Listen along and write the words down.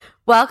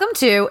Welcome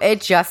to It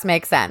Just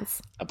Makes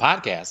Sense, a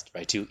podcast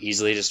by two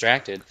easily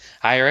distracted,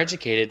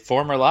 higher-educated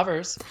former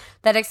lovers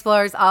that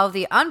explores all of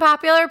the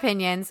unpopular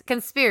opinions,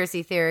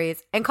 conspiracy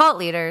theories, and cult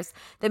leaders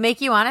that make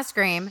you want to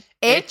scream,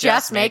 It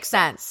just makes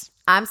sense.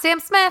 I'm Sam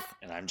Smith.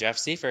 And I'm Jeff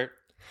Seifert.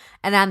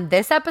 And on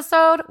this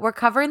episode, we're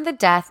covering the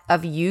death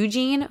of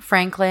Eugene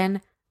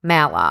Franklin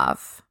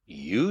Mallove.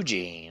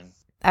 Eugene.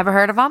 Ever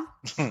heard of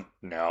him?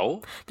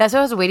 No. That's what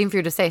I was waiting for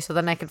you to say, so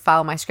then I could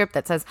follow my script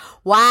that says,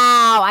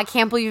 wow, I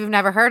can't believe you've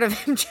never heard of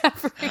him,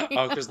 Jeffrey.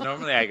 Oh, because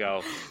normally I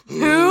go,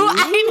 who?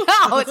 I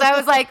know. So I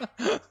was like,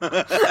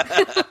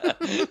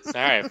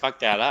 sorry, I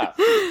fucked that up.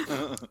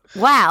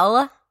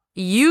 Well,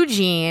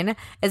 Eugene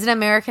is an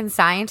American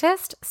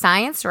scientist,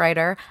 science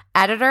writer,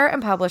 editor, and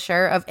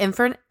publisher of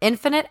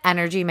Infinite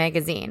Energy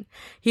magazine.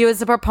 He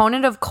was a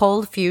proponent of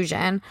cold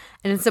fusion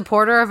and a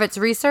supporter of its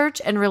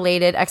research and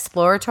related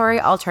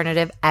exploratory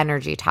alternative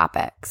energy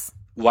topics.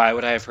 Why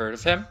would I have heard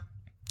of him?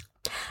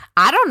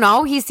 I don't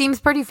know. He seems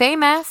pretty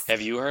famous.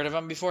 Have you heard of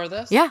him before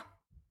this? Yeah.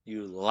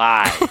 You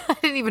lie. I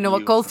didn't even know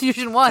what cold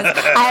fusion was.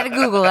 I had to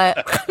Google it.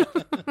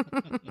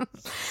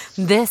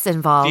 This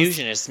involves...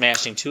 Fusion is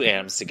smashing two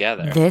atoms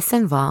together. This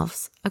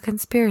involves a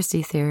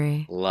conspiracy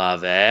theory.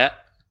 Love it.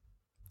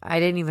 I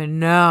didn't even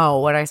know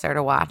what I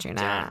started watching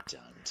at.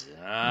 Dun, dun, dun.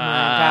 Oh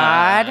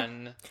my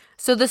God.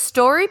 So the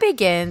story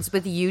begins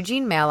with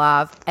Eugene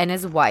Mallove and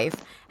his wife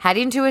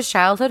heading to his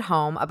childhood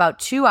home about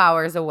 2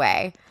 hours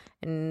away,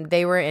 and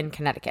they were in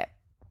Connecticut.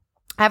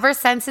 Ever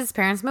since his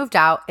parents moved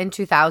out in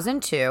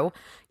 2002,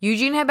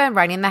 Eugene had been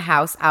renting the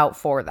house out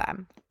for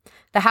them.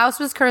 The house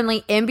was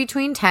currently in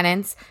between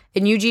tenants,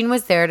 and Eugene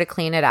was there to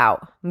clean it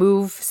out,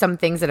 move some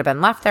things that had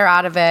been left there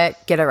out of it,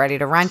 get it ready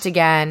to rent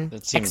again,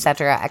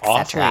 etc.,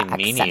 etc., awfully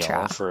menial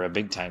etc. for a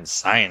big-time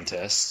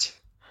scientist.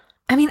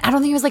 I mean, I don't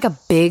think he was like a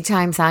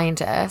big-time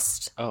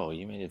scientist. Oh,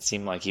 you made it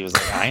seem like he was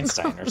like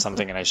Einstein or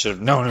something, and I should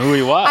have known who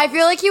he was. I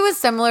feel like he was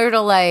similar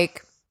to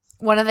like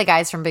one of the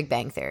guys from Big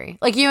Bang Theory.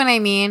 Like, you know what I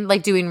mean?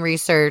 Like doing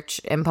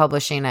research and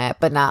publishing it,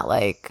 but not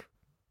like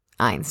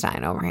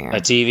Einstein over here.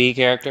 A TV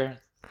character?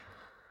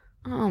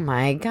 Oh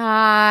my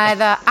God.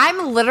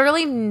 I'm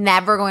literally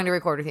never going to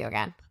record with you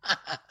again.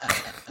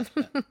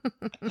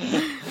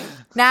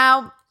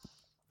 Now,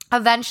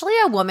 eventually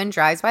a woman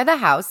drives by the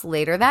house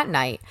later that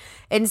night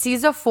and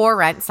sees a for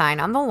rent sign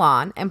on the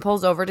lawn and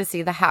pulls over to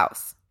see the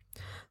house.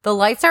 The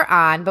lights are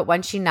on, but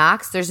when she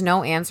knocks, there's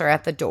no answer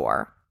at the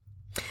door.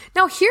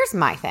 Now, here's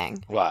my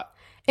thing. What?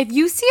 If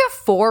you see a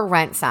for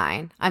rent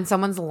sign on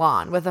someone's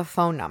lawn with a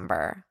phone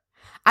number,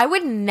 I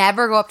would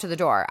never go up to the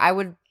door. I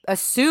would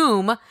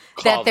assume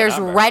that there's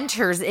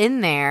renters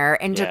in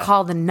there and to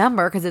call the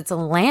number because it's a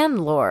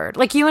landlord.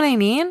 Like, you know what I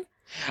mean?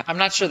 I'm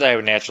not sure that I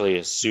would naturally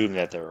assume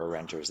that there were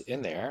renters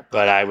in there,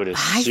 but I would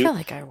assume. I feel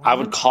like I would. I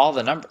would call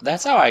the number.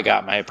 That's how I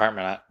got my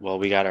apartment.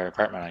 We got our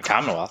apartment on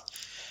Commonwealth.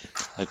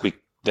 Like,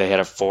 they had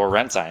a for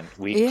rent sign.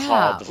 We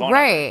called the phone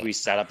number. We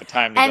set up a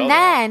time to go there. And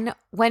then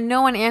when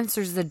no one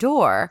answers the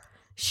door,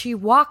 she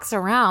walks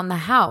around the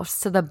house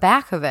to the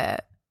back of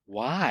it.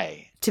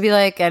 Why? To be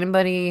like,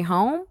 anybody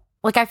home?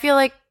 Like, I feel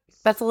like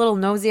that's a little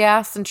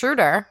nosy-ass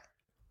intruder.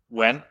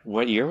 When?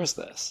 What year was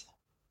this?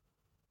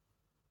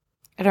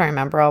 I don't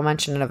remember. I'll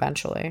mention it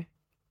eventually.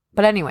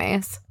 But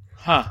anyways,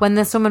 when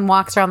this woman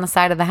walks around the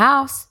side of the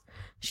house,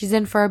 she's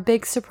in for a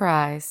big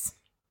surprise.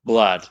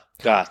 Blood.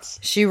 Guts.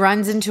 She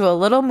runs into a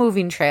little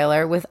moving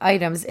trailer with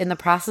items in the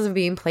process of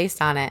being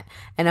placed on it.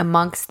 And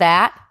amongst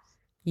that,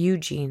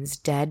 Eugene's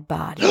dead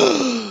body.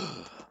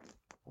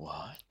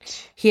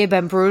 What? He had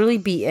been brutally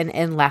beaten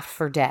and left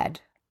for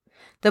dead.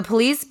 The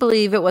police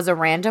believe it was a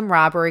random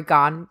robbery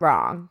gone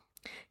wrong.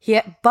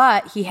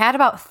 But he had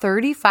about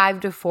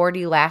 35 to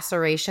 40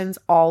 lacerations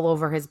all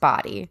over his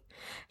body.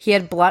 He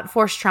had blunt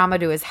force trauma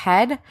to his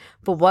head,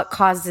 but what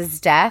caused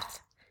his death?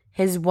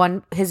 His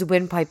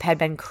windpipe had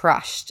been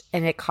crushed,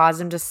 and it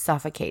caused him to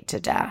suffocate to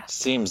death.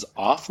 Seems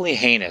awfully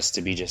heinous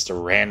to be just a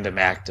random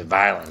act of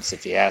violence,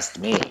 if you asked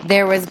me.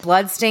 There was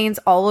bloodstains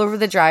all over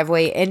the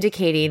driveway,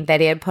 indicating that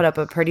he had put up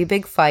a pretty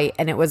big fight,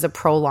 and it was a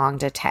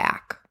prolonged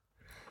attack.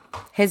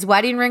 His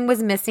wedding ring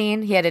was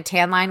missing. He had a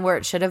tan line where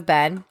it should have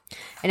been.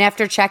 And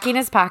after checking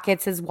his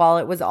pockets, his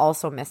wallet was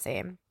also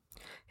missing.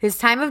 His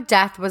time of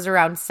death was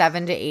around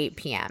 7 to 8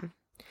 p.m.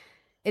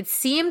 It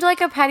seemed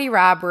like a petty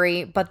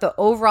robbery, but the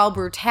overall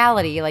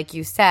brutality, like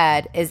you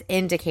said, is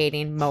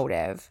indicating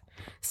motive.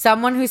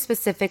 Someone who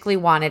specifically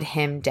wanted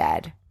him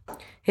dead.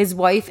 His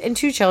wife and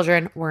 2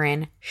 children were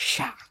in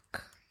shock.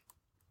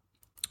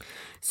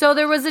 So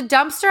there was a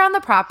dumpster on the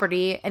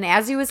property, and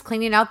as he was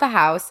cleaning out the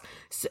house,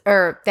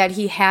 or that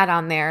he had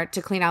on there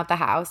to clean out the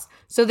house,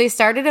 so they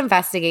started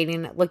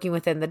investigating, looking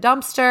within the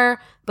dumpster,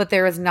 but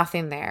there was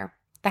nothing there.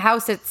 The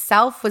house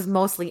itself was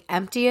mostly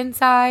empty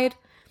inside,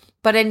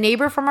 but a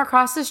neighbor from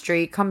across the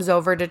street comes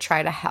over to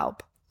try to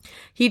help.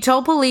 He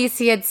told police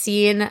he had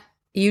seen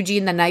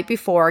Eugene the night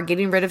before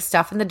getting rid of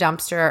stuff in the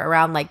dumpster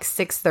around like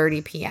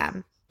 6:30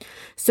 p.m.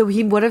 So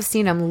he would have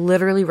seen him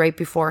literally right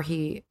before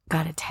he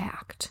got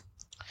attacked.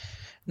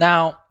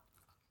 Now,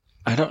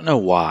 I don't know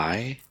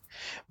why,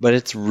 But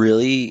it's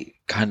really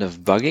kind of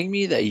bugging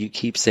me that you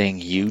keep saying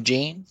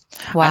Eugene.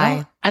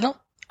 Why? I don't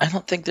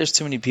think there's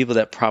too many people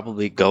that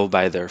probably go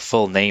by their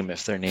full name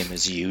if their name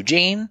is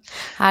Eugene.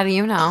 How do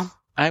you know?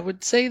 I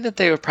would say that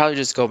they would probably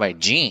just go by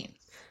Gene.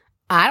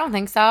 I don't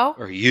think so.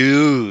 Or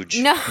Huge.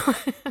 No.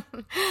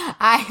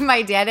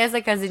 My dad has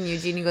a cousin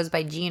Eugene. He goes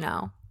by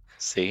Gino.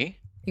 See?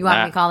 You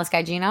want me to call this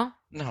guy Gino?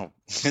 No,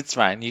 it's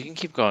fine. You can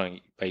keep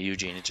going by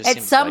Eugene. It just At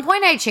seems some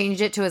point, I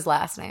changed it to his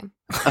last name.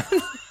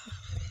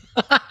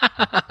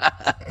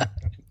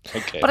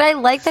 Okay. But I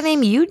like the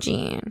name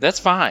Eugene. That's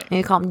fine.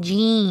 You call him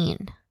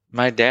Gene.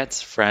 My dad's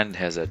friend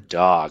has a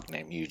dog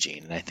named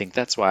Eugene, and I think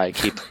that's why I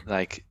keep,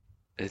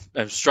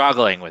 I'm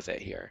struggling with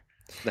it here.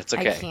 That's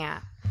okay. I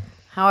can't.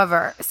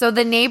 However, so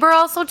the neighbor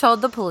also told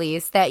the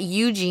police that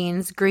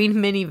Eugene's green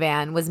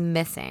minivan was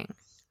missing.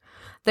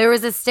 There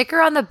was a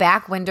sticker on the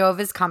back window of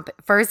his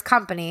first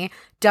company,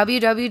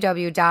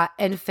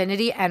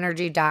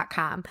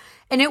 www.infinityenergy.com.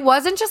 And it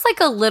wasn't just like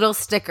a little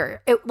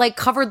sticker. It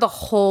covered the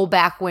whole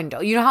back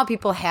window. You know how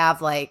people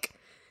have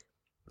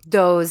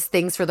those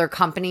things for their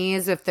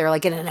companies? If they're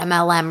in an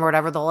MLM or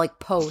whatever, they'll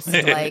post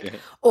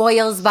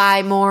oils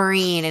by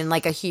Maureen and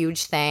a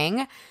huge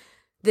thing.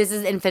 This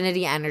is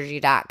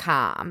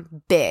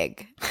infinityenergy.com.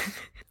 Big.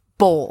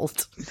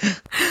 Bold.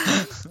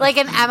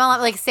 An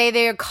MLM, say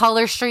they're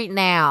Color Street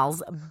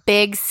Nails,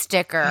 big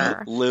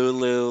sticker.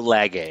 Lulu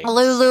leggings.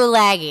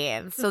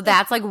 So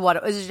that's what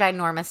it was, a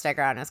ginormous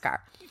sticker on his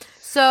car.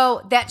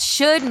 So that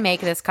should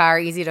make this car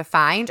easy to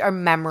find or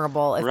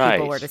memorable if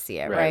people were to see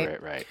it,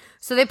 right? Right.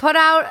 So they put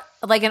out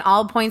an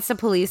all points to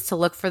police to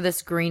look for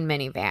this green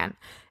minivan.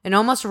 And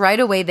almost right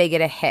away they get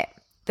a hit.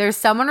 There's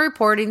someone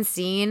reporting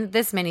seeing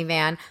this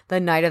minivan the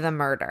night of the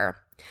murder.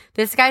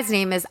 This guy's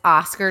name is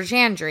Oscar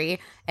Jandry,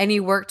 and he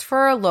worked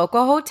for a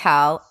local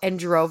hotel and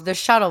drove the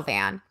shuttle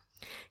van.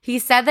 He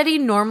said that he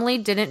normally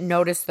didn't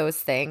notice those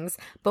things,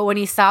 but when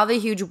he saw the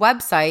huge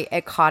website,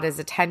 it caught his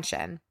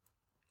attention.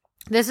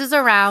 This is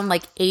around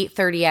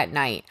 8:30 at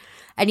night,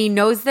 and he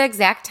knows the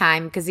exact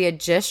time because he had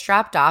just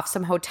dropped off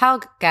some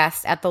hotel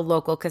guests at the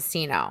local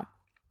casino.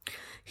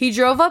 He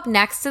drove up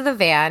next to the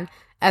van,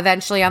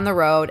 eventually on the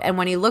road, and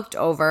when he looked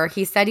over,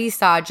 he said he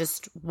saw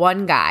just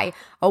one guy,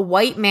 a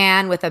white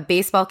man with a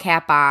baseball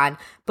cap on,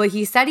 but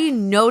he said he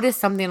noticed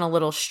something a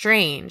little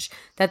strange,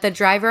 that the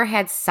driver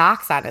had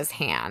socks on his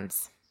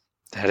hands.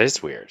 That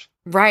is weird.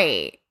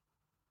 Right.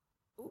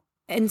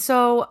 And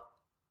so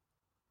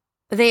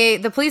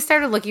the police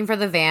started looking for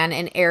the van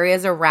in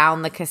areas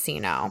around the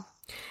casino,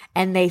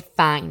 and they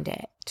find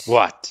it.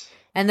 What?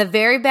 And the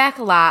very back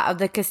lot of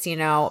the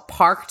casino,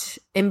 parked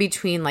in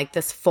between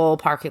this full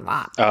parking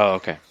lot. Oh,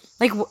 okay.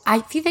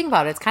 If you think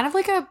about it, it's kind of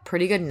a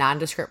pretty good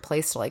nondescript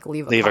place to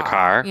leave a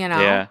car. You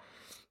know? Yeah.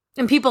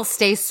 And people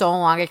stay so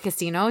long at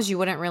casinos, you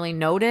wouldn't really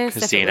notice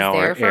Casino if it was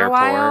there or for airport. a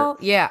while.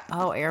 Yeah.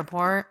 Oh,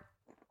 airport.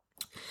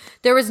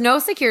 There was no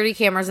security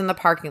cameras in the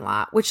parking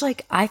lot, which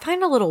I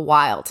find a little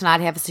wild to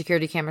not have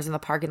security cameras in the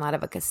parking lot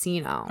of a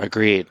casino.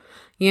 Agreed.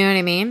 You know what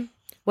I mean?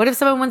 What if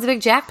someone wins a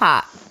big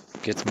jackpot?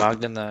 Gets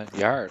mugged in the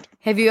yard.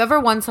 Have you ever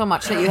won so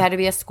much that you had to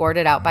be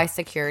escorted out by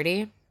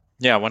security?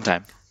 Yeah, one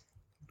time.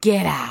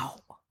 Get out.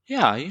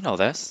 Yeah, you know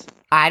this.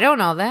 I don't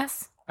know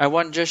this. I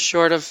won just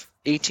short of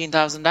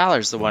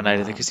 $18,000 the one night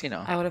at the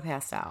casino. I would have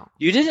passed out.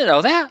 You didn't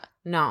know that?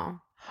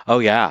 No. Oh,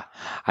 yeah.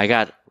 I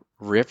got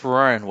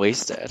rip-roaring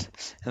wasted.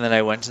 And then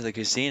I went to the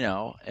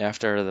casino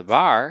after the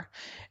bar,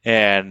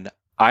 and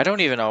I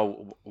don't even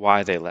know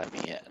why they let me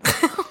in.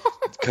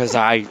 Because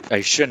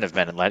I shouldn't have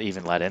been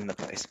even let in the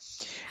place.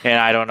 And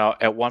I don't know.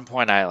 At one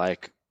point, I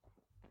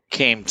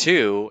came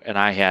to, and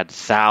I had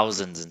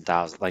thousands and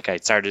thousands. I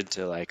started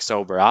to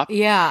sober up,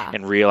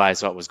 and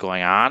realize what was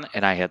going on,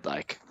 and I had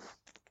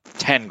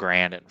 10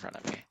 grand in front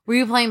of me. Were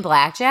you playing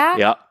blackjack?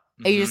 Yep.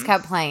 Mm-hmm. You just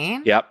kept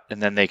playing? Yep.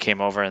 And then they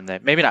came over, and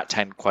maybe not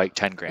 10 grand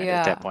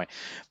at that point,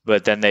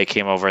 but then they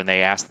came over and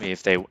they asked me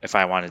if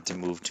I wanted to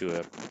move to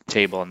a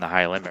table in the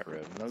high limit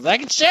room. And I was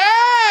like, sure,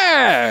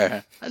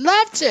 I'd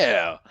love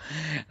to.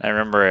 And I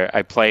remember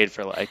I played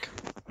for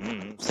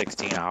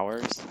 16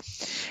 hours.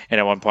 And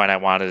at one point I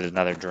wanted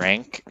another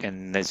drink,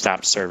 and they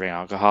stopped serving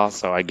alcohol.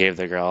 So I gave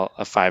the girl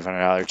a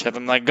 $500 tip.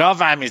 I'm like, go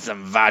find me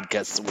some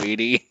vodka,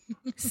 sweetie.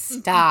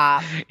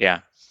 Stop.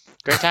 Yeah.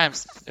 Great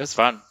times. It was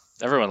fun.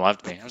 Everyone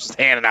loved me. I was just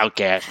handing out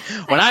cash.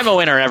 When I'm a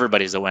winner,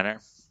 everybody's a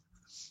winner.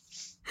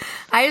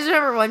 I just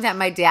remember one time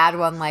my dad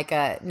won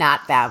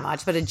not that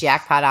much, but a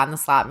jackpot on the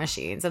slot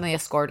machines, and they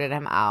escorted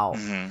him out.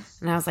 Mm-hmm.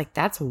 And I was like,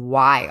 that's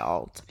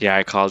wild. Yeah,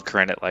 I called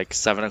Corinne at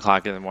 7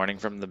 o'clock in the morning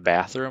from the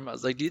bathroom. I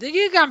was like, do you think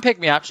you can come pick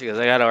me up? She goes,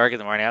 I got to work in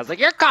the morning. I was like,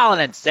 you're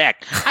calling in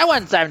sick. I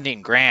won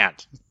 17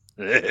 grand.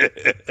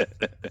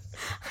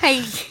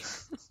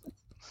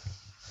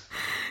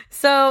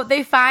 So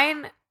they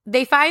find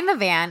the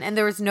van, and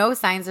there was no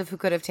signs of who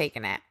could have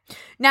taken it.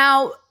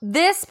 Now,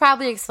 this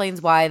probably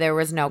explains why there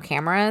was no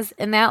cameras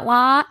in that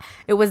lot.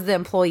 It was the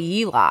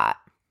employee lot.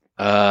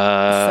 So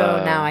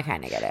now I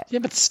kind of get it. Yeah,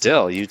 but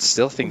still, you'd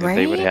still think that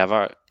they would have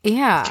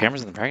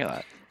cameras in the parking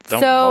lot.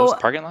 Don't most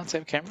parking lots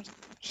have cameras?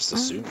 Just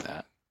assume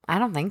that. I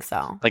don't think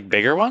so.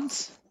 Bigger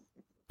ones?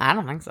 I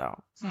don't think so.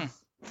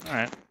 All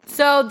right.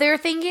 So they're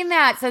thinking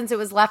that since it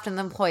was left in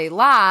the employee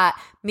lot,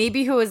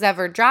 maybe who was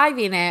ever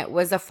driving it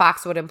was a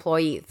Foxwood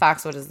employee.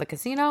 Foxwood is the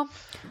casino.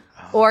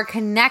 Or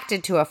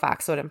connected to a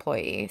Foxwood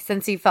employee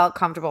since he felt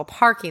comfortable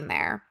parking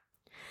there.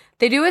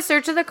 They do a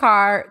search of the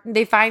car.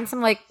 They find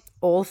some like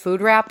old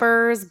food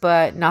wrappers,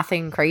 but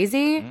nothing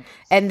crazy.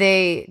 And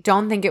they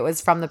don't think it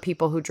was from the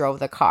people who drove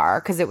the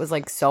car because it was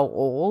like so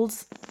old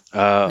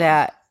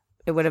that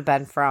it would have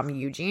been from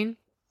Eugene.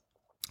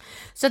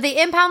 So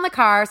they impound the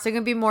car so it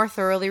can be more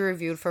thoroughly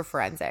reviewed for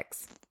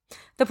forensics.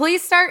 The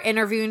police start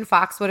interviewing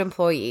Foxwood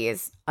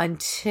employees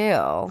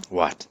until...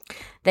 What?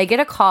 They get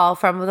a call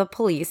from the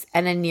police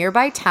in a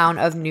nearby town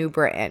of New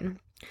Britain.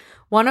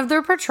 One of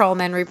their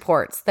patrolmen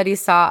reports that he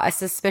saw a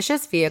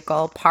suspicious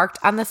vehicle parked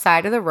on the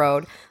side of the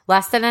road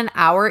less than an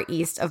hour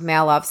east of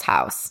Mallove's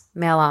house.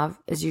 Mallove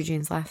is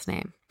Eugene's last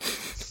name.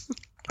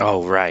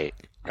 Oh, right.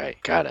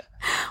 Right. Got it.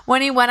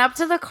 When he went up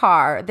to the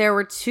car, there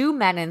were two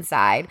men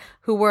inside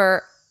who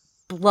were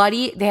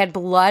bloody. They had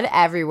blood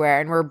everywhere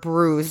and were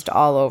bruised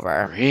all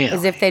over. Really?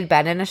 As if they'd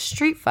been in a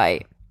street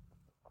fight.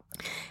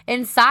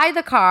 Inside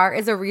the car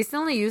is a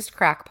recently used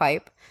crack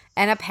pipe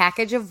and a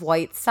package of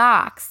white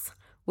socks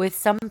with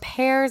some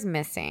pears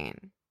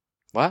missing.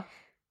 What?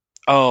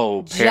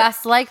 Oh,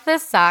 just like the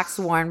socks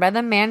worn by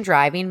the man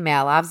driving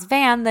Mallove's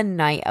van the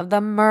night of the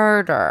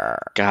murder.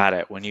 Got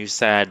it. When you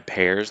said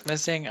pears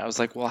missing, I was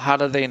like, well, how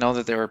did they know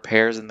that there were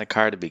pears in the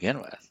car to begin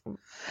with?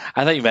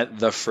 I thought you meant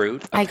the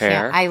fruit, a pear.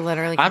 Can't. I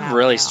literally can't. I'm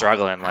really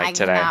struggling today. I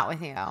cannot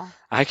with you.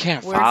 I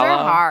can't Words follow.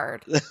 are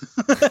hard.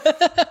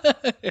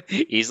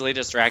 Easily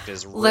distracted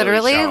is really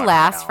literally showing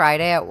last right now.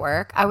 Friday at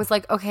work, I was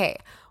like, okay,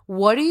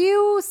 what do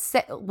you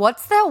say?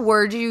 What's that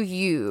word you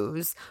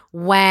use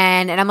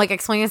when, and I'm like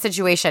explaining a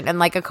situation and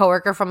like a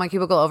coworker from my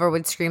cubicle over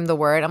would scream the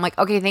word. I'm like,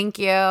 okay, thank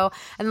you. And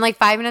then like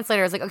 5 minutes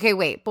later, I was like, okay,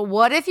 wait, but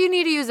what if you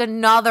need to use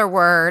another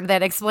word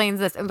that explains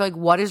this? And like,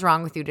 what is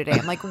wrong with you today?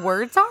 I'm like,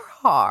 words are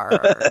hard.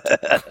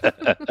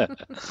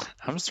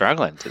 I'm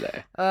struggling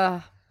today.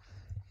 All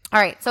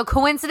right. So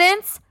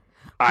coincidence?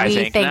 I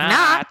We think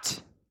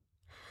not.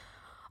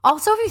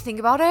 Also, if you think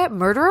about it,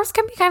 murderers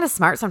can be kind of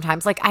smart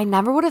sometimes. Like, I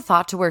never would have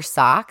thought to wear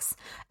socks,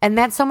 and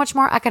that's so much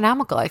more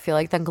economical, I feel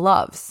like, than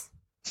gloves.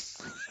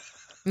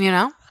 You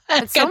know?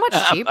 It's so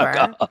much cheaper.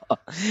 And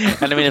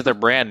I mean, if they're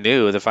brand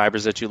new, the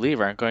fibers that you leave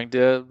aren't going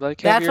to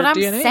like have That's your what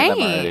I'm DNA in them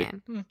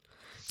saying. already.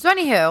 So,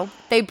 anywho,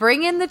 they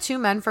bring in the two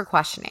men for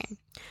questioning.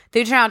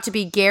 They turn out to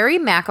be Gary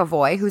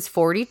McAvoy, who's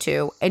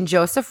 42, and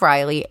Joseph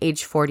Riley,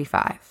 age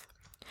 45.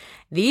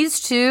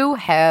 These two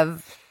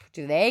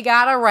do they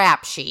got a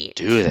rap sheet?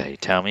 Do they?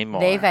 Tell me more.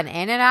 They've been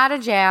in and out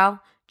of jail.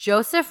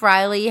 Joseph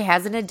Riley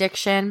has an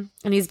addiction,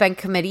 and he's been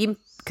committing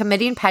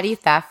petty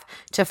theft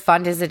to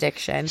fund his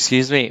addiction.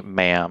 Excuse me,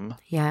 ma'am.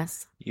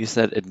 Yes. You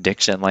said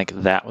addiction like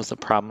that was the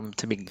problem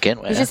to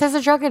begin with. He just has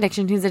a drug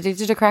addiction. He's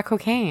addicted to crack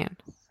cocaine.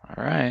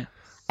 All right.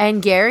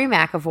 And Gary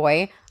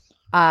McAvoy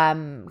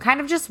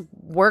kind of just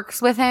works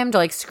with him to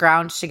like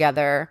scrounge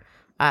together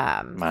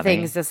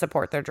things to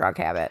support their drug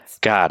habits.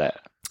 Got it.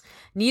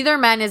 Neither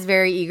man is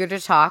very eager to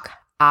talk,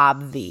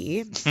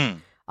 obvi.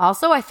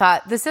 Also, I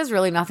thought, this has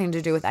really nothing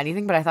to do with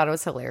anything, but I thought it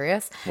was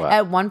hilarious. What?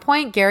 At one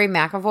point, Gary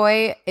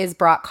McAvoy is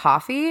brought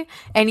coffee,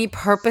 and he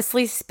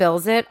purposely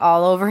spills it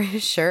all over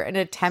his shirt in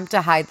an attempt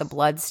to hide the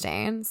blood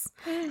stains.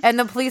 And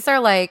the police are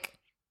like,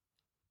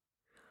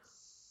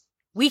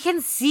 we can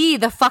see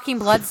the fucking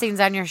blood stains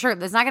on your shirt.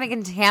 That's not going to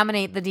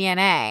contaminate the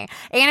DNA.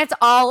 And it's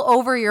all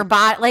over your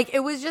body. Like,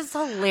 it was just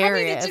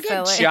hilarious. I mean, it's a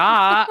good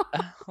shot.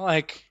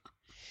 Like...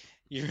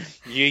 You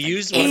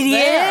used what's Idiot.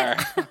 there.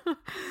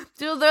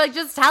 Dude, they're like,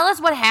 just tell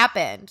us what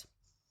happened.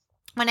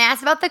 When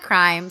asked about the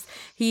crimes,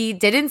 he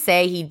didn't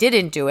say he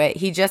didn't do it.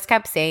 He just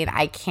kept saying,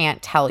 I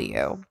can't tell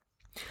you.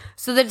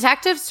 So the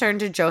detectives turned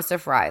to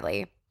Joseph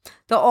Riley.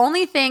 The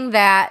only thing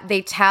that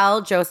they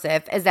tell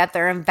Joseph is that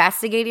they're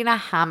investigating a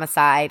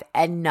homicide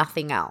and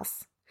nothing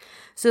else.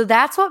 So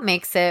that's what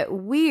makes it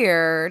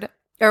weird,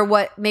 or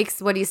what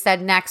makes what he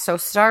said next so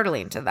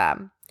startling to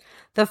them.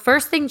 The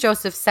first thing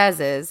Joseph says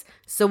is,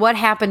 so what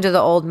happened to the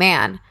old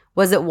man?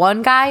 Was it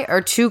one guy or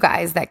two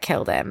guys that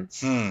killed him?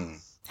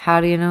 How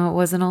do you know it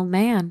was an old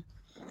man?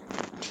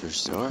 True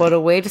story. What a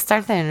way to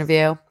start the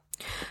interview.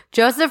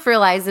 Joseph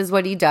realizes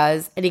what he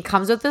does, and he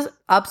comes up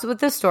with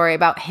the story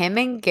about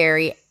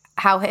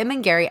how him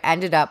and Gary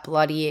ended up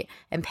bloody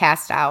and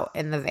passed out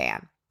in the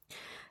van.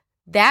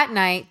 That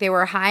night, they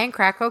were high in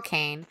crack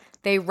cocaine.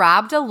 They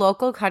robbed a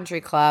local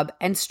country club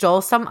and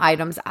stole some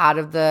items out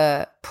of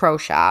the pro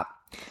shop,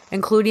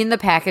 including the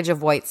package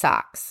of white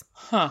socks.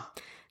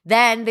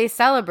 Then they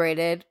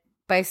celebrated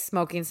by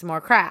smoking some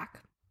more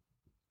crack.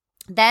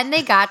 Then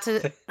they got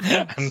to...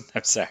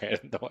 I'm sorry.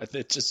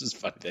 It just was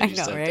funny that you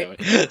said right?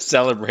 that.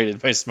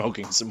 Celebrated by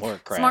smoking some more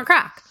crack. Some more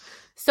crack.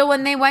 So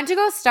when they went to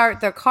go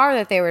start the car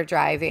that they were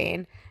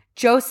driving,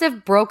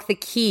 Joseph broke the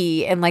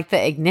key in like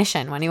the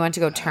ignition when he went to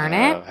go turn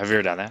it. Have you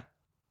ever done that?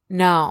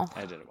 No.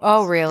 I did it once.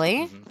 Oh,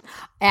 really? Mm-hmm.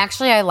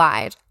 Actually, I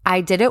lied.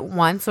 I did it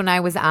once when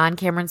I was on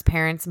Cameron's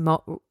parents'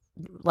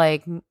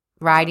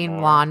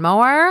 riding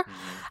lawnmower.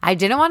 I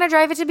didn't want to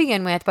drive it to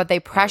begin with, but they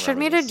pressured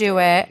me to do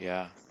it.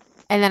 Yeah.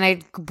 And then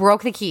I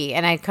broke the key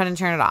and I couldn't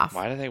turn it off.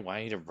 Why do they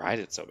want you to ride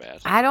it so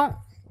bad? I don't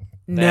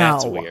know.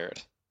 That's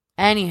weird.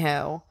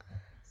 Anywho.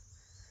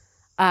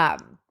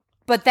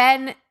 But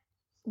then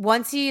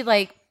once he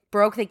like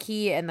broke the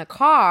key in the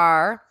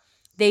car,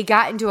 they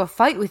got into a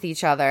fight with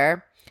each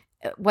other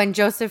when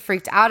Joseph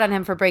freaked out on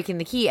him for breaking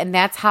the key. And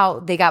that's how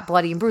they got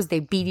bloody and bruised. They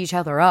beat each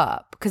other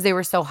up because they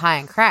were so high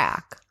on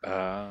crack.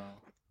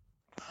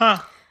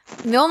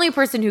 The only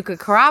person who could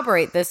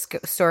corroborate this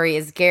story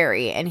is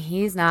Gary, and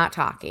he's not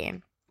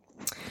talking.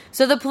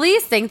 So the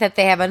police think that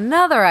they have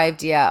another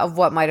idea of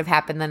what might have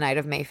happened the night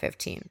of May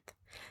 15th.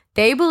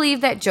 They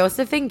believe that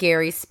Joseph and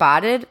Gary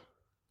spotted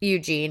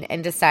Eugene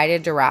and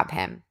decided to rob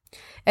him.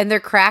 In their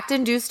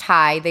crack-induced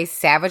high, they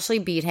savagely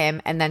beat him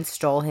and then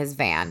stole his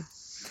van.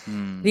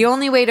 The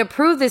only way to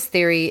prove this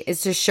theory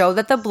is to show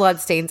that the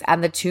bloodstains on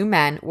the two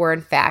men were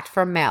in fact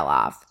from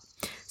Mallove.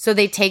 So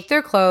they take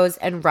their clothes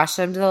and rush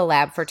them to the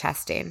lab for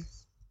testing.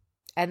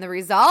 And the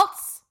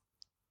results?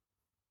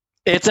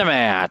 It's a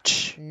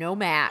match. No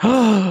match.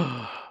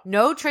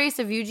 No trace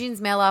of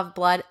Eugene's Mallove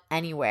blood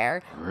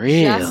anywhere.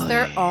 Really? Just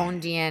their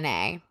own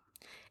DNA.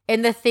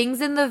 And the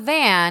things in the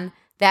van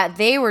that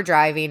they were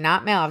driving,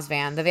 not Mallove's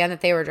van, the van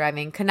that they were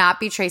driving, could not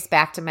be traced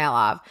back to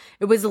Mallove.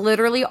 It was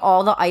literally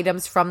all the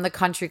items from the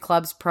country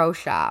club's pro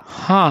shop.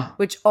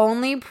 Which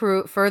only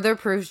further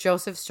proves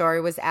Joseph's story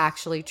was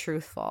actually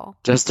truthful.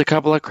 Just a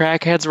couple of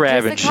crackheads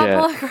rabbing shit. Just a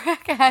couple of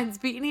crackheads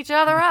beating each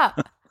other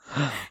up.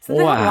 Isn't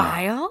that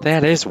wild?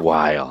 That is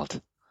wild.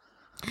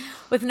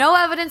 With no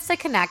evidence to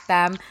connect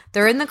them,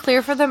 they're in the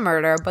clear for the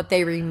murder, but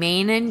they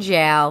remain in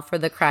jail for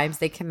the crimes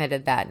they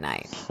committed that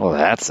night. Well,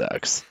 that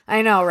sucks.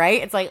 I know,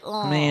 right? It's like,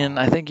 oh. Man,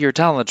 I think you're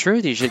telling the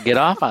truth. You should get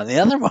off on the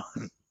other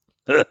one.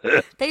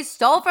 They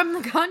stole from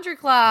the country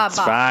club. It's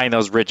fine.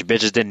 Those rich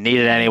bitches didn't need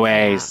it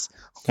anyways.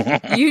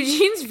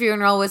 Eugene's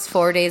funeral was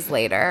 4 days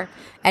later,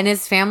 and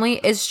his family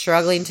is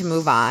struggling to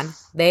move on.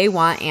 They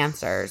want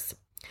answers.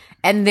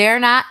 And they're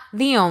not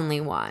the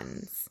only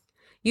ones.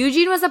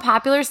 Eugene was a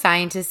popular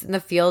scientist in the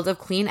field of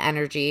clean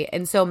energy,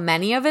 and so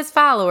many of his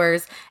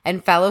followers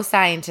and fellow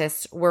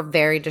scientists were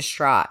very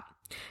distraught.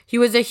 He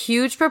was a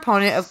huge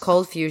proponent of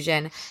cold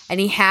fusion, and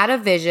he had a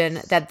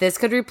vision that this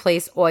could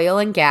replace oil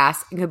and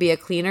gas and could be a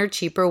cleaner,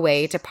 cheaper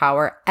way to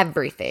power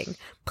everything.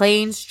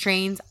 Planes,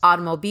 trains,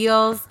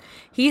 automobiles.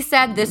 He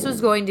said this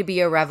was going to be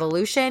a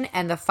revolution,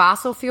 and the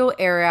fossil fuel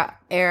era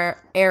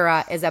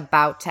is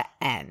about to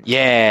end.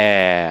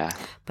 Yeah.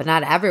 But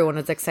not everyone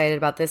was excited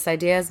about this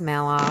idea as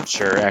Mallove.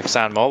 Sure,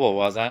 ExxonMobil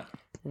wasn't.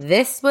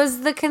 This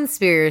was the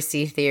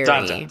conspiracy theory.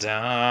 Dun, dun,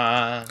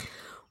 dun.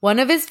 One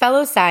of his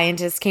fellow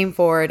scientists came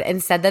forward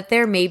and said that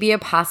there may be a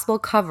possible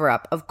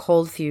cover-up of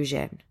cold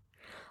fusion.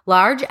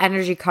 Large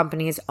energy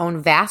companies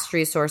own vast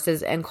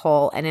resources in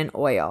coal and in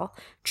oil,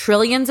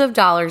 trillions of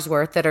dollars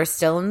worth that are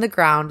still in the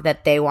ground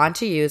that they want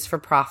to use for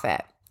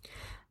profit.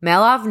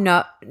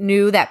 Mallove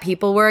knew that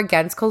people were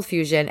against cold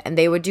fusion and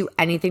they would do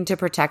anything to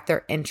protect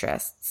their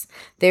interests.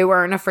 They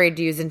weren't afraid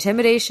to use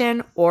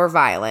intimidation or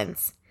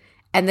violence.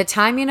 And the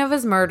timing of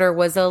his murder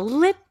was a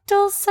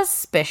little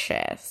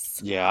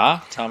suspicious. Yeah?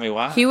 Tell me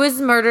why. He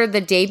was murdered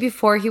the day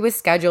before he was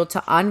scheduled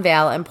to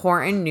unveil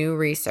important new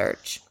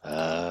research.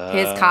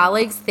 His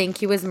colleagues think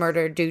he was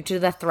murdered due to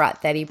the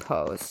threat that he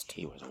posed.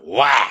 He was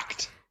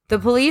whacked. The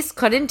police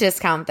couldn't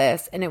discount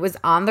this, and it was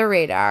on the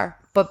radar.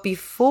 But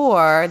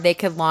before they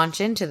could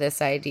launch into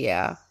this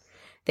idea,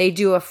 they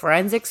do a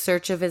forensic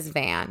search of his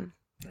van.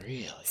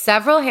 Really?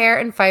 Several hair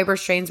and fiber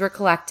strains were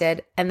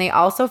collected, and they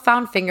also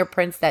found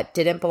fingerprints that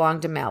didn't belong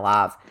to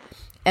Mallove.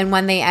 And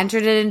when they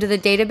entered it into the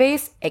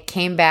database, it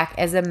came back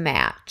as a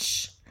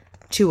match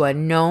to a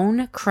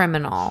known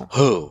criminal.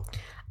 Who?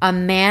 A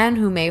man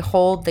who may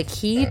hold the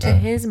key to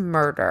his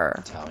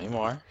murder. Tell me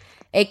more.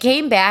 It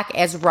came back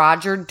as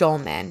Roger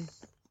Dolman,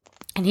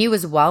 and he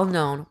was well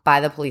known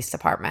by the police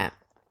department.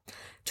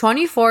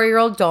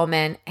 24-year-old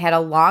Dolman had a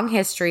long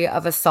history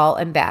of assault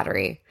and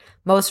battery,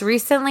 most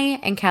recently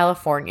in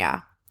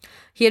California.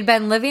 He had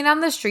been living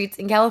on the streets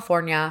in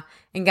California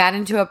and got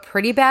into a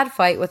pretty bad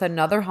fight with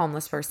another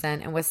homeless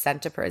person and was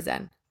sent to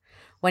prison.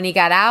 When he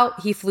got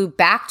out, he flew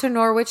back to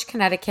Norwich,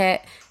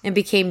 Connecticut, and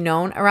became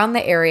known around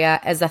the area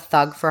as a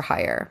thug for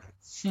hire.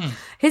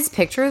 His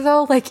picture,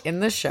 though, like in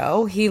the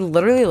show, he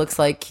literally looks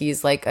like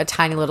he's like a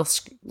tiny little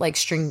like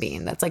string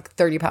bean that's like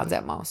 30 pounds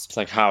at most. It's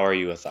like, how are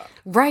you a thug?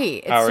 Right.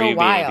 It's how are so you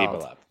wild. beating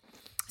people up?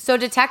 So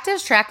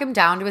detectives track him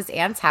down to his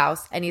aunt's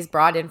house, and he's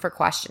brought in for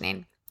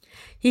questioning.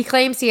 He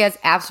claims he has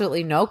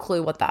absolutely no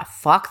clue what the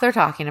fuck they're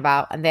talking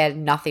about, and they had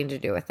nothing to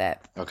do with it.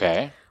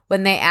 Okay.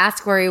 When they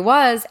ask where he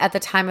was at the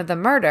time of the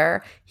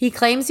murder, he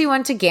claims he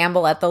went to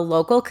gamble at the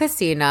local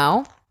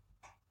casino.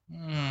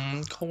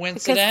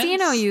 Coincidence? The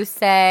casino, you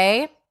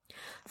say?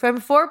 From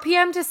 4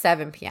 p.m. to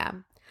 7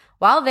 p.m.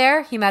 While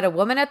there, he met a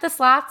woman at the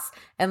slots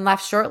and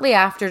left shortly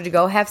after to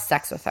go have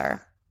sex with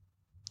her.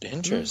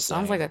 Interesting.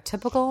 Sounds like a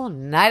typical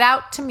night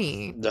out to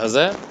me. Does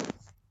it?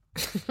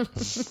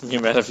 You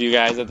met a few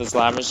guys at the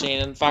slot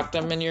machine and fucked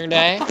them in your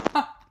day?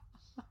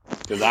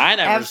 Because I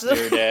never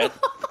screwed it.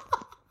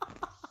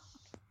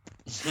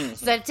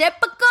 It's a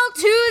typical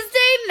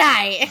Tuesday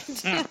night.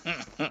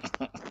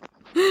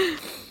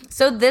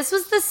 So this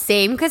was the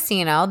same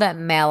casino that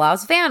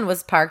Mallove's van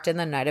was parked in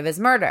the night of his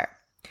murder.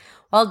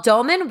 While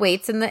Dolman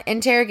waits in the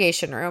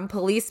interrogation room,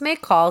 police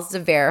make calls to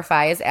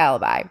verify his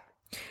alibi.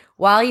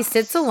 While he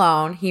sits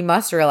alone, he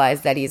must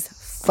realize that he's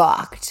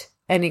fucked,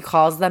 and he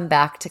calls them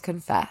back to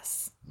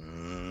confess.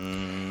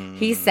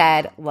 He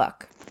said,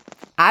 look,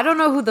 I don't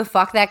know who the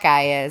fuck that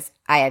guy is.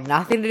 I had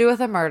nothing to do with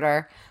the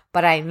murder,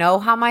 but I know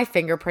how my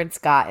fingerprints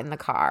got in the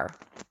car.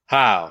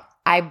 How?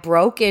 I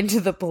broke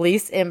into the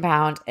police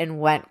impound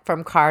and went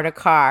from car to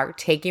car,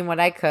 taking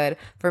what I could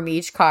from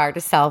each car to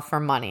sell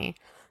for money.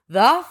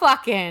 The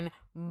fucking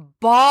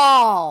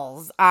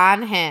balls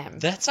on him.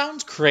 That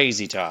sounds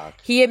crazy talk.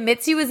 He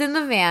admits he was in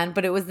the van,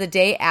 but it was the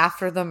day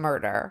after the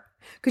murder.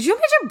 Could you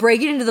imagine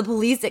breaking into the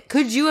police?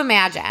 Could you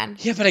imagine?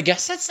 Yeah, but I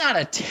guess that's not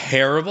a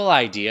terrible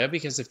idea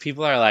because if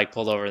people are like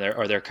pulled over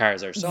their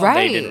cars are sold,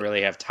 Right. they didn't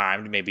really have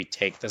time to maybe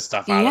take the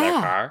stuff out of their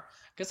car.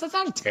 I guess that's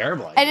not a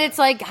terrible idea. And it's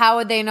like, how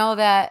would they know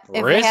that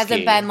if it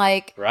hasn't been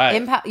like, Right.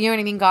 you know what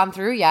I mean, gone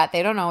through yet?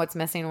 They don't know what's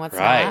missing and what's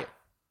Right. not.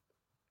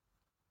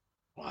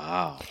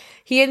 Wow.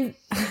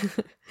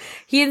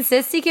 He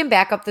insists he can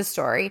back up the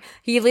story.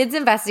 He leads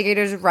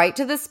investigators right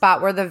to the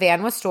spot where the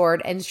van was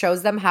stored and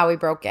shows them how he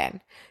broke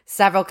in.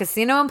 Several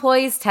casino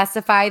employees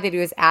testify that he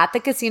was at the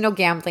casino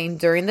gambling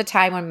during the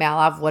time when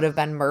Mallove would have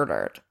been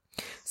murdered.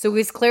 So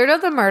he's cleared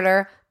of the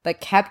murder, but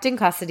kept in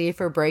custody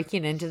for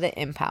breaking into the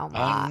impound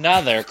lot.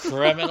 Another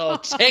criminal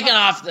taken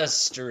off the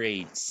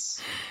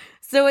streets.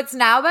 So it's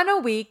now been a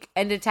week,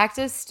 and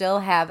detectives still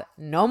have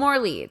no more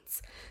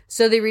leads.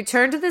 So they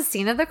return to the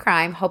scene of the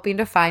crime, hoping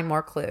to find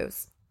more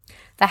clues.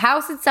 The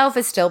house itself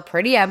is still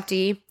pretty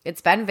empty.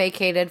 It's been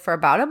vacated for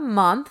about a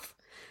month.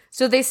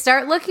 So they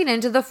start looking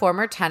into the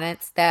former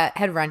tenants that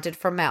had rented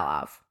from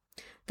Mallove.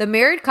 The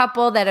married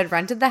couple that had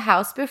rented the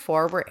house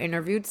before were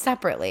interviewed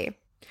separately.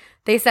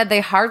 They said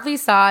they hardly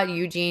saw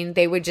Eugene.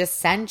 They would just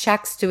send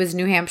checks to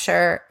New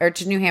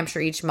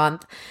Hampshire each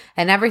month,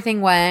 and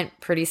everything went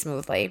pretty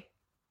smoothly.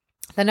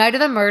 The night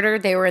of the murder,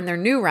 they were in their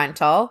new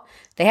rental.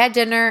 They had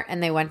dinner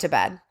and they went to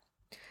bed.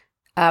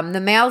 The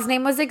male's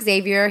name was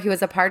Xavier. He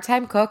was a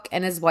part-time cook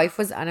and his wife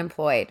was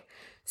unemployed.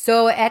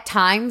 So at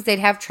times they'd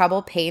have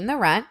trouble paying the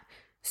rent.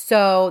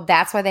 So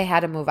that's why they had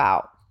to move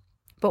out.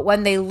 But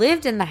when they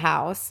lived in the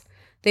house,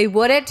 they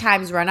would at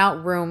times rent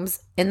out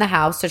rooms in the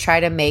house to try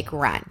to make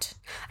rent.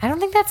 I don't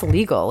think that's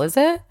legal, is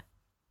it?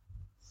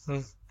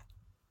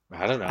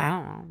 I don't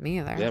know. Me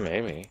either. Yeah,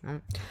 maybe.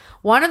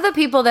 One of the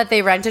people that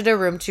they rented a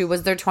room to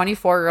was their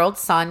 24-year-old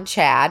son,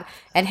 Chad,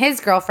 and his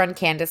girlfriend,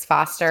 Candace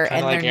Foster,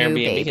 and like their new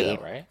Airbnb baby. Though,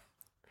 right?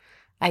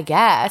 I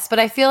guess. But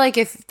I feel like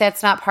if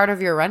that's not part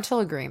of your rental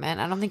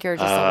agreement, I don't think you're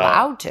just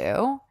allowed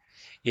to.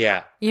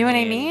 Yeah. You know what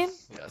I mean?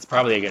 Yeah, it's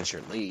probably against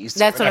your lease.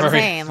 That's what I'm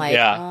saying. Like,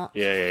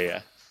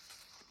 yeah.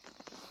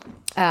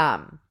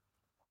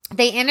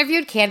 They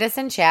interviewed Candace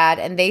and Chad,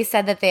 and they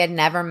said that they had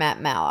never met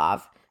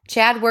Mallove.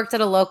 Chad worked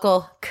at a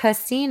local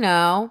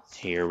casino.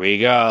 Here we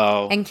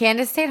go. And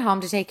Candace stayed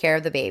home to take care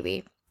of the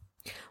baby.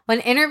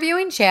 When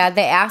interviewing Chad,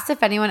 they asked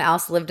if anyone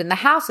else lived in the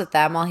house with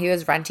them while he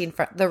was renting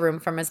the room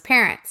from his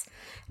parents.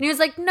 And he was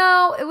like,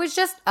 no, it was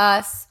just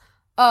us.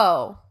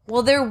 Oh,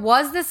 well, there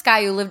was this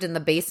guy who lived in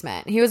the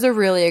basement. He was a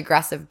really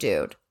aggressive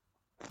dude.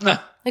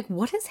 Like,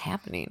 what is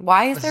happening?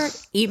 Why is there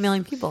 8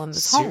 million people in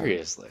this home?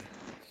 Seriously.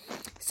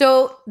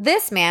 So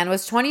this man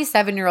was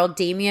 27-year-old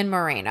Damian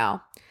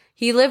Moreno.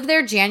 He lived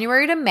there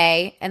January to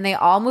May, and they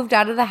all moved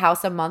out of the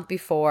house a month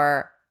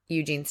before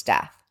Eugene's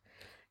death.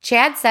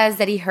 Chad says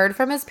that he heard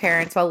from his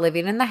parents while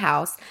living in the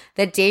house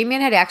that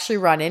Damian had actually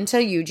run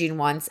into Eugene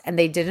once, and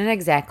they didn't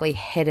exactly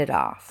hit it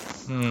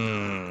off.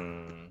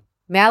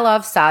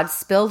 Mallove saw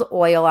spilled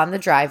oil on the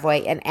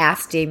driveway and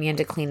asked Damian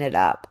to clean it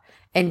up.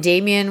 And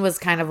Damian was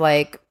kind of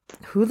like,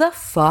 who the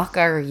fuck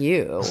are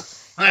you?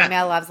 And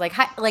Mallove's like,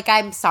 hi, like,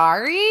 I'm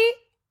sorry.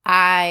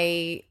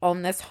 I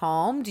own this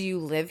home. Do you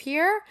live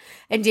here?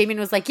 And Damian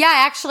was like, yeah,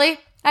 actually,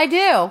 I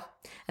do.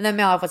 And then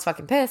Mallove was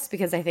fucking pissed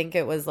because I think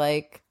it was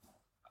like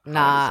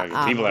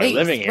not people are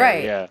living here.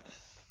 Right. Yeah.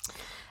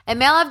 And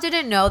Mallove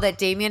didn't know that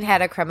Damian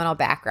had a criminal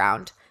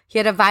background. He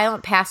had a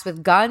violent past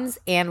with guns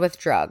and with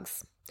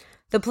drugs.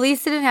 The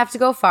police didn't have to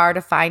go far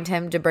to find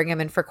him to bring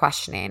him in for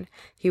questioning.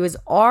 He was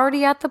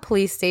already at the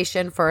police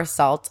station for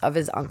assault of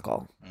his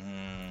uncle.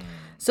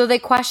 So they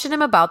questioned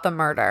him about the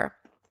murder.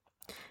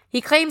 He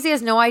claims he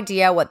has no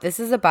idea what this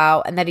is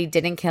about and that he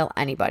didn't kill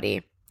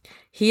anybody.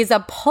 He's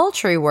a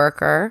poultry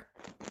worker.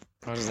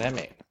 What does that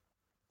mean?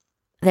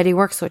 That he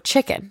works with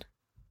chicken.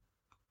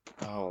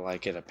 Oh,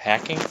 like at a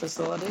packing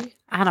facility?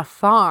 On a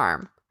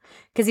farm.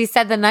 Because he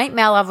said the night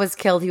Mallove was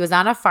killed, he was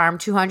on a farm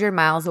 200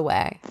 miles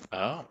away.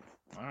 Oh,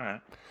 all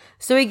right.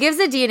 So he gives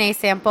a DNA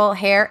sample,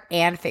 hair,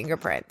 and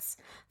fingerprints.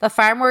 The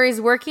farm where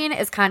he's working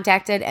is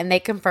contacted, and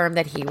they confirm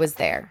that he was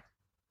there.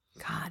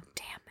 God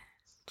damn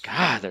it.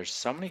 God, there's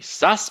so many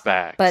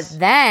suspects. But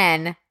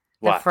then the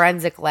What?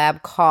 forensic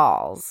lab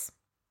calls.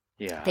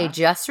 Yeah. They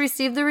just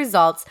received the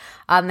results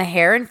on the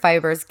hair and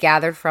fibers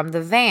gathered from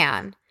the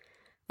van.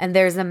 And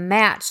there's a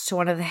match to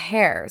one of the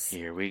hairs.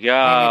 Here we go.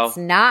 And it's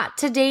not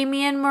to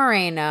Damian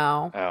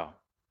Moreno. Oh.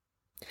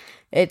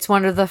 It's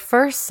one of the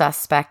first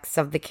suspects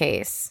of the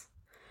case.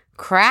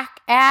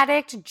 Crack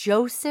addict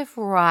Joseph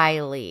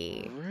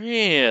Riley.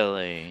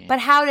 Really? But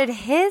how did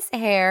his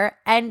hair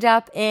end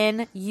up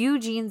in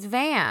Eugene's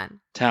van?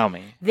 Tell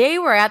me. They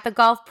were at the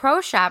Golf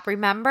Pro Shop,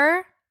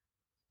 remember?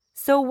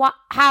 So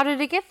how did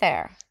it get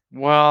there?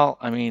 Well,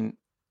 I mean,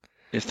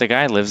 if the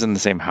guy lives in the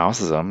same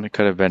house as him, it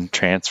could have been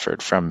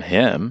transferred from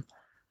him.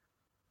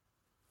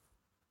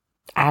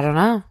 I don't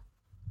know.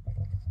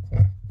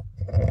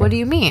 What do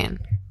you mean?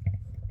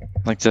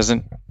 Like,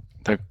 doesn't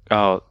the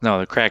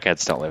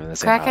crackheads don't live in the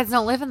same house. Crackheads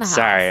don't live in the house.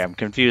 Sorry, I'm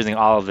confusing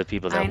all of the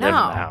people that live in the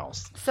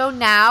house. So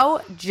now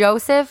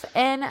Joseph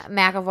and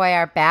McAvoy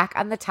are back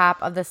on the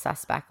top of the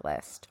suspect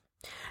list.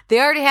 They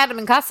already had him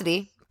in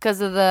custody because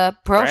of the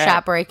pro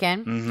shop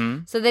break-in. Mm-hmm.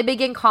 So they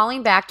begin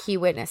calling back key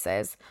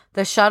witnesses.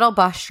 The shuttle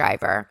bus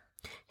driver.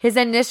 His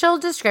initial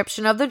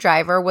description of the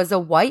driver was a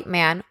white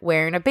man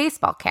wearing a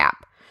baseball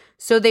cap.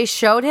 So they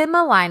showed him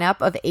a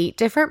lineup of 8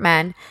 different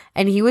men,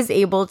 and he was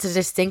able to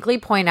distinctly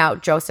point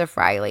out Joseph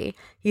Riley.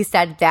 He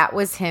said that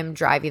was him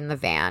driving the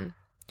van.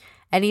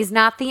 And he's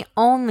not the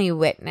only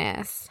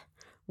witness.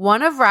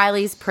 One of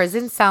Riley's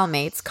prison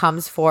cellmates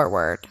comes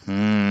forward.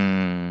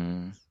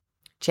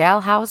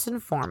 Jailhouse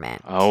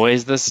informant.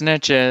 Always the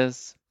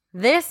snitches.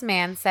 This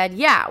man said,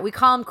 yeah, we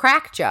call him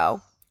Crack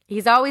Joe.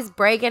 He's always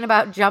bragging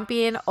about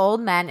jumping old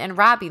men and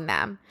robbing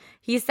them.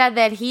 He said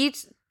that he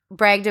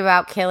bragged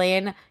about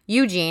killing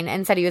Eugene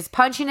and said he was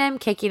punching him,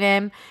 kicking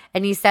him,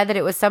 and he said that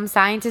it was some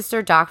scientist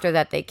or doctor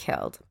that they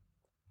killed.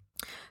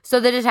 So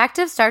the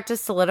detectives start to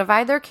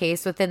solidify their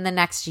case within the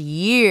next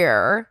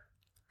year.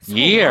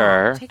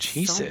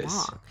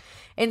 Jesus. So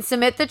and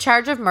submit the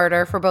charge of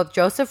murder for both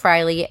Joseph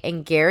Riley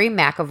and Gary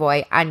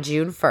McAvoy on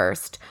June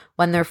 1st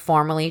when they're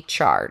formally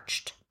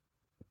charged.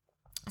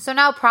 So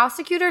now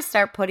prosecutors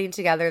start putting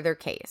together their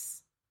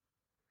case.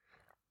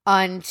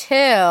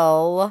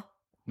 Until...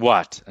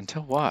 What?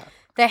 Until what?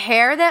 The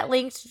hair that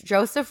linked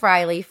Joseph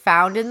Riley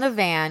found in the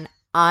van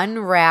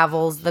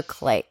unravels the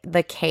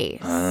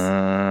case.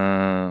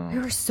 We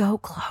were so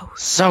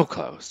close. So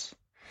close.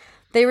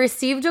 They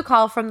received a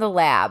call from the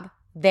lab.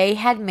 They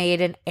had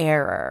made an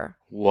error.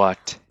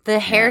 What? The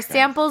hair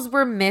samples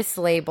were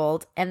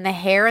mislabeled, and the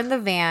hair in the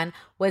van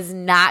was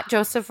not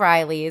Joseph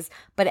Riley's,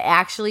 but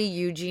actually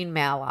Eugene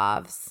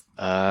Mallove's.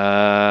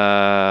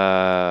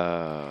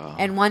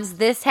 And once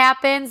this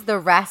happens, the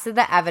rest of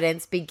the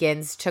evidence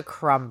begins to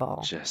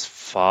crumble. Just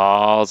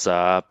falls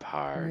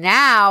apart.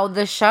 Now,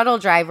 the shuttle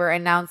driver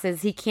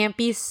announces he can't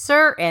be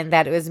certain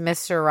that it was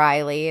Mr.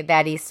 Riley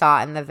that he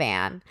saw in the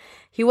van.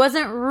 He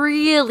wasn't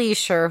really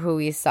sure who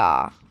he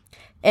saw.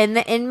 And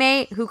the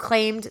inmate who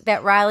claimed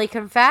that Riley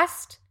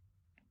confessed,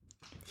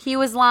 he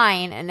was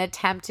lying in an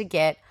attempt to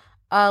get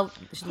a lower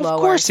sentence. Of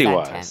course he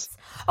was.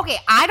 Okay,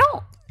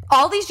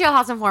 all these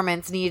jailhouse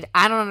informants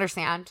I don't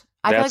understand.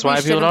 That's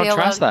why people don't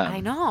trust them. I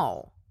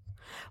know.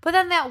 But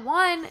then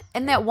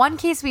in that one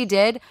case we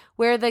did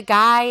where the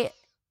guy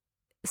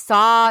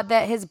saw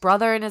that his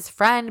brother and his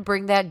friend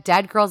bring that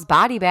dead girl's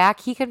body back,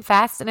 he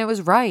confessed and it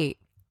was right.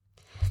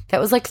 That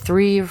was like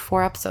 3 or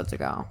 4 episodes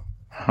ago.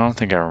 I don't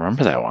think I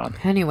remember that one.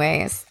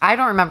 Anyways, I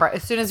don't remember.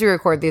 As soon as we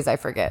record these, I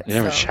forget.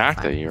 I was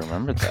shocked that you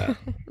remembered that.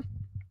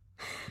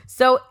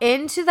 So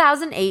in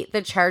 2008,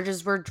 the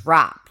charges were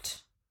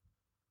dropped.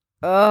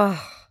 Ugh.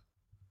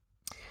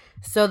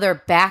 So they're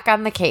back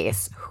on the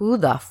case. Who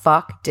the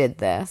fuck did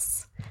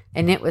this?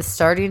 And it was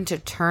starting to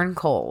turn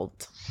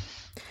cold.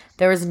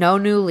 There was no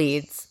new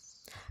leads.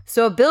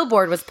 So a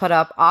billboard was put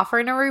up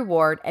offering a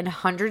reward, and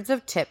hundreds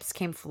of tips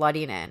came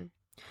flooding in.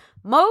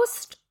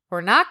 Most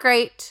were not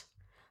great.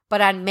 But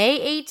on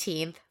May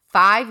 18th,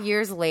 5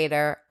 years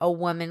later, a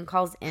woman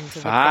calls into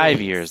the police.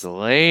 5 years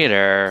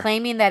later.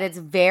 Claiming that it's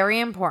very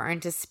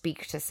important to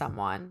speak to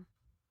someone.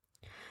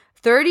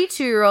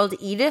 32-year-old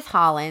Edith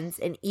Hollins,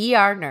 an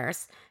ER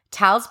nurse,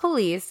 tells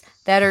police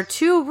that her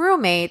 2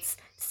 roommates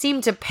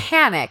seemed to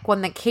panic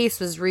when the case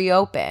was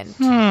reopened.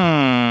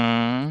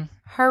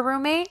 Her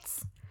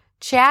roommates?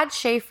 Chad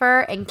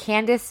Schaefer and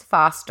Candace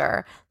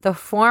Foster, the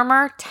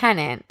former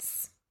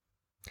tenants.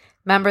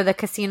 Remember the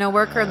casino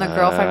worker and the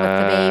girlfriend with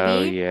the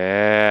baby?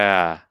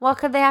 Yeah. What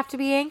could they have to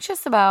be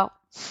anxious about?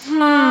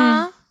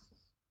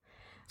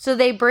 So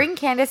they bring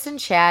Candace and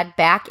Chad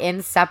back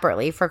in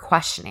separately for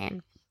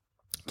questioning.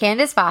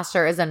 Candace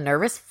Foster is a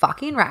nervous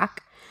fucking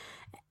wreck,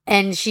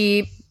 and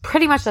she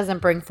pretty much doesn't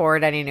bring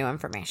forward any new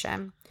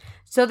information.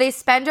 So they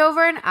spend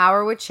over an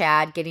hour with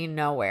Chad getting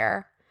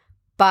nowhere.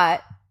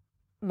 But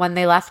when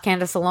they left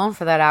Candace alone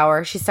for that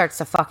hour, she starts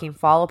to fucking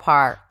fall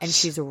apart, and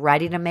she's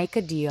ready to make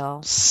a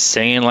deal.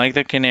 Singing like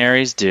the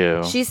canaries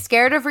do. She's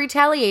scared of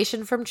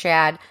retaliation from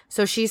Chad,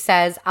 so she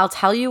says, I'll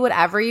tell you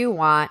whatever you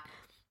want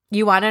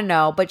to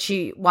know, but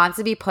she wants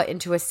to be put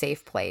into a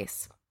safe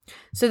place.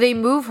 So they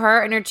move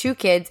her and her 2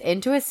 kids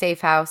into a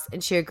safe house,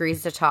 and she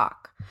agrees to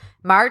talk.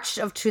 March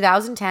of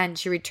 2010,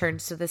 she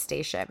returns to the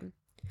station.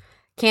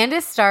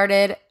 Candace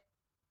said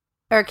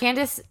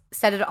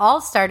it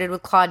all started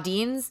with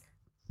Claudine's,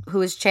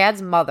 who is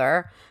Chad's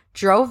mother,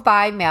 drove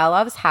by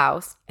Mallove's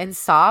house and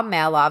saw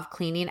Mallove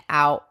cleaning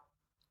out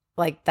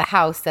like the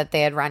house that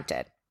they had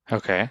rented.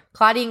 Okay.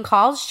 Claudine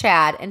calls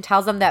Chad and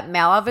tells him that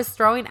Mallove is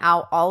throwing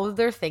out all of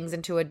their things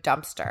into a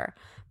dumpster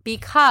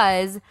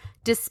because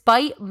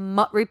despite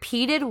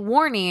repeated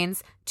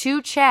warnings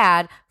to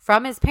Chad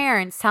from his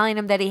parents telling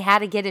him that he had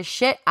to get his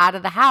shit out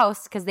of the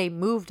house because they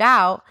moved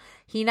out,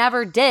 he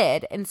never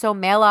did. And so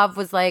Mallove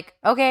was like,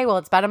 okay, well,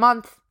 it's been a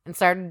month, and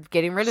started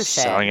getting rid of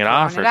shit. Selling it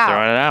off or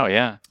throwing it out,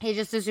 yeah. He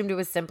just assumed it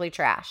was simply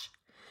trash.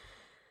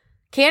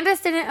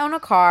 Candace didn't own a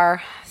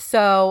car,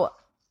 so,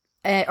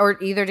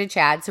 or either did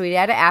Chad, so he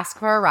had to ask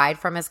for a ride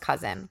from his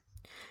cousin.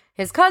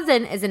 His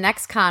cousin is an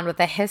ex-con with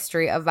a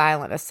history of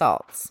violent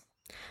assaults.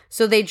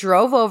 So they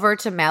drove over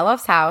to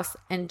Mallove's house,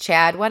 and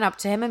Chad went up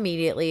to him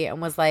immediately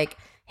and was like,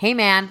 hey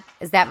man,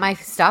 is that my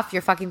stuff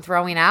you're fucking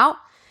throwing out?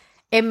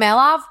 And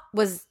Mallove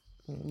was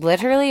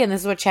literally, and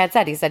this is what Chad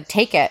said, he said,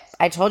 take it.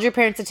 I told your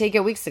parents to take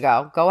it weeks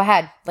ago. Go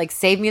ahead. Like,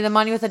 save me the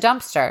money with a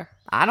dumpster.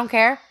 I don't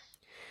care.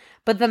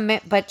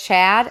 But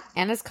Chad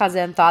and his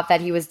cousin thought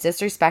that he was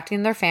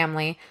disrespecting their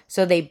family,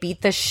 so they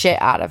beat the shit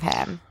out of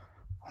him.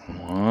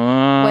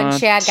 What? When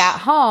Chad got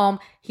home,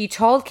 he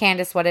told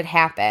Candace what had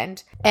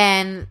happened,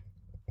 and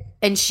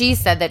she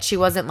said that she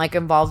wasn't like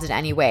involved in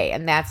any way,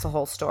 and that's the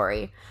whole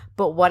story.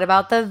 But what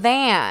about the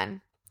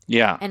van?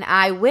 Yeah. An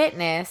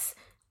eyewitness,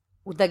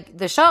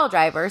 the shuttle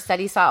driver, said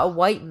he saw a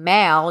white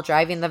male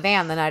driving the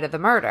van the night of the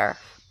murder.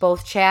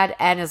 Both Chad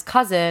and his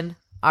cousin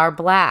are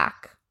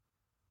black.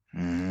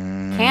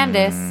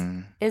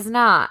 Candace is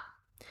not.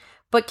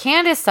 But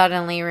Candace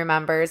suddenly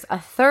remembers a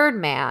third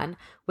man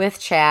with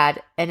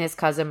Chad and his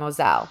cousin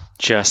Moselle.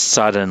 Just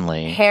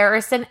suddenly.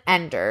 Harrison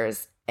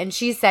Enders. And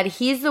she said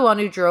he's the one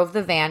who drove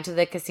the van to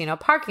the casino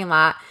parking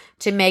lot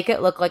to make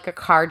it look like a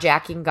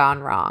carjacking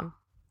gone wrong.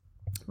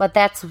 But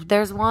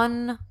there's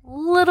one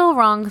little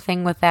wrong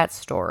thing with that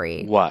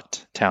story.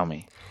 What? Tell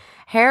me.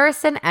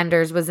 Harrison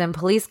Enders was in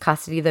police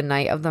custody the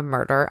night of the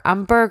murder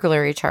on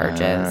burglary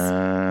charges.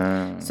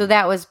 So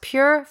that was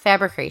pure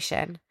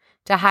fabrication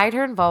to hide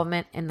her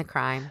involvement in the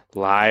crime.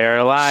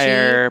 Liar,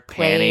 liar,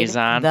 panties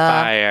on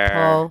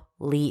fire.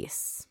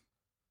 Police.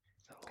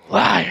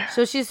 Liar.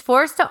 So she's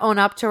forced to own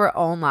up to her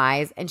own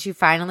lies, and she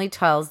finally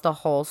tells the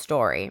whole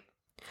story.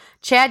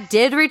 Chad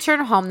did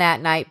return home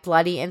that night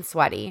bloody and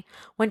sweaty.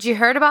 When she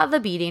heard about the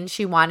beating,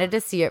 she wanted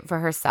to see it for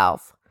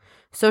herself.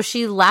 So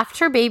she left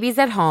her babies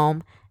at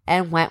home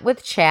and went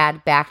with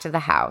Chad back to the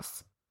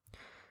house.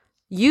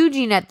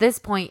 Eugene at this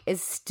point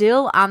is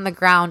still on the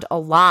ground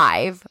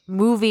alive,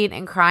 moving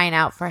and crying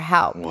out for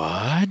help.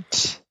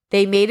 What?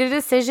 They made a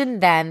decision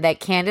then that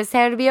Candace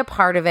had to be a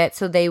part of it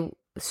so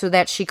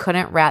that she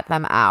couldn't rat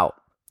them out.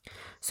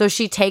 So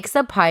she takes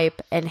a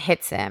pipe and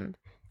hits him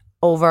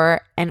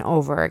over and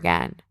over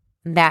again.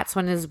 And that's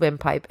when his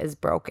windpipe is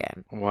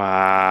broken.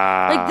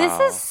 Wow. Like,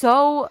 this is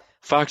so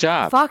fucked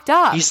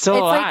up. He's still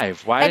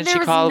alive. Why did she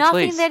call the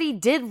police? And there was nothing that he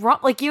did wrong.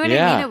 Like, you know what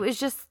I mean? It was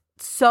just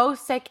so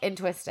sick and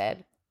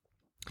twisted.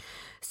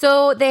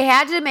 So they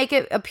had to make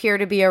it appear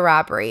to be a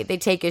robbery. They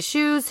take his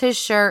shoes, his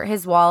shirt,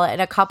 his wallet,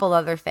 and a couple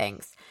other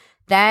things.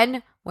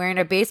 Then, wearing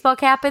a baseball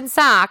cap and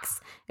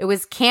socks, it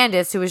was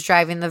Candace who was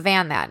driving the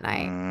van that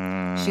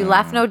night. She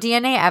left no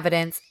DNA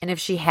evidence, and if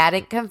she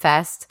hadn't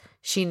confessed,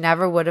 she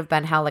never would have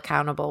been held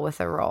accountable with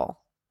her role.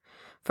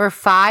 For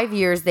 5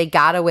 years, they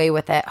got away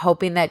with it,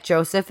 hoping that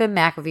Joseph and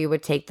McAvee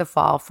would take the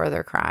fall for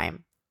their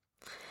crime.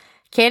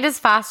 Candace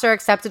Foster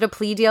accepted a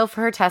plea deal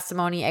for her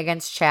testimony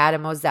against Chad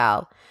and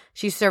Moselle.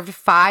 She served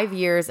 5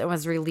 years and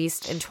was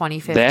released in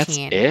 2015. That's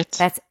it?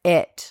 That's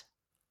it.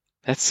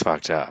 That's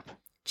fucked up.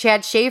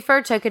 Chad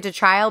Schaefer took it to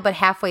trial, but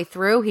halfway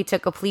through, he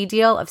took a plea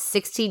deal of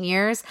 16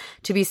 years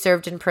to be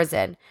served in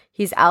prison.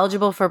 He's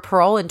eligible for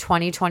parole in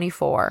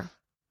 2024.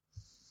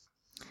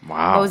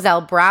 Wow.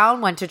 Moselle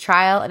Brown went to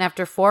trial, and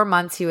after 4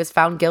 months, he was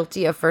found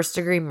guilty of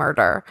first-degree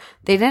murder.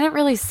 They didn't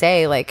really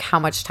say, like, how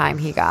much time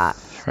he got.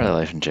 Probably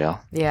life in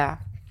jail. Yeah.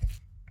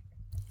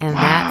 And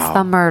that's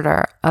the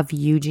murder of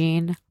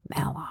Eugene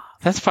Mallove.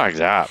 That's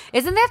fucked up.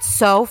 Isn't that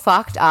so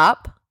fucked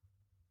up?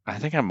 I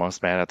think I'm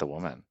most mad at the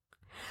woman.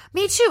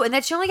 Me too. And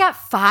that she only got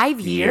 5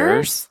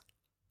 years?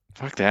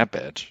 Fuck that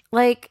bitch.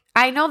 Like,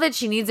 I know that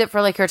she needs it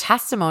for, like, her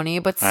testimony,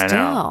 but still. I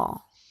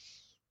know.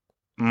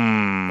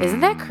 Isn't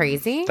that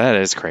crazy? That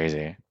is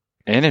crazy.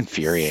 And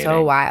infuriating.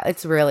 So wild.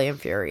 It's really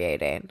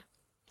infuriating.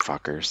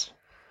 Fuckers.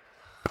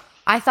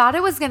 I thought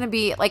it was going to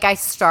be, like, I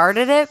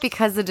started it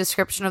because the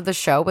description of the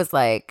show was,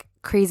 like,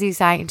 crazy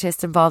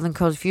scientist involved in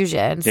cold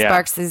fusion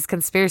sparks these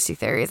conspiracy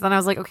theories. And I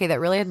was like, okay, that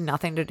really had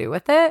nothing to do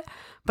with it.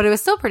 But it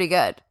was still pretty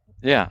good.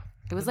 Yeah.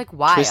 It was, like,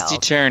 wild. Twisty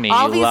turny.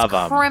 All you these love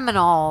them.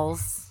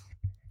 criminals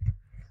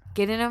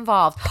getting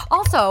involved.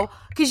 Also,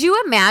 could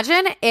you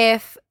imagine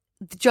if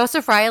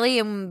Joseph Riley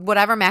and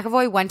whatever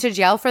McAvoy went to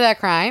jail for that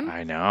crime?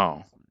 I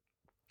know.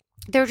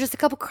 There were just a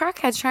couple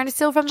crackheads trying to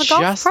steal from the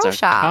Golf Pro Shop.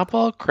 Just a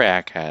couple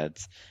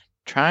crackheads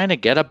trying to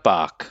get a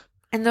buck.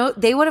 And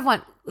they would have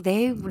won.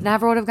 They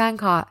never would have gotten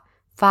caught.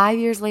 5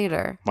 years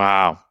later.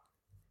 Wow.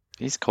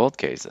 These cold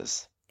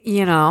cases.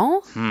 You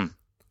know? Hmm.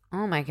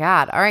 Oh my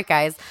God. All right,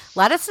 guys.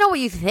 Let us know what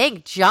you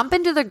think. Jump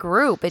into the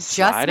group. It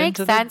Slide just makes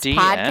into the sense.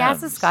 Podcast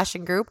DMs.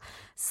 discussion group.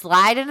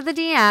 Slide into the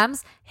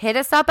DMs. Hit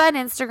us up on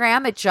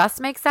Instagram. It just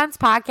makes sense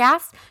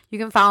podcast. You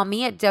can follow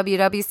me at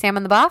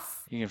WWSamOnTheBuff.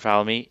 You can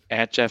follow me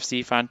at Jeff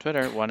Seif on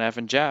Twitter, 1F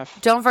and Jeff.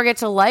 Don't forget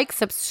to like,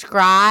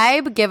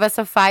 subscribe, give us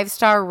a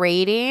 5-star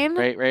rating.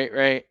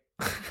 Right.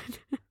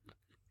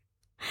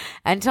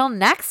 Until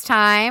next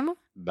time.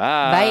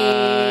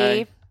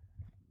 Bye. Bye.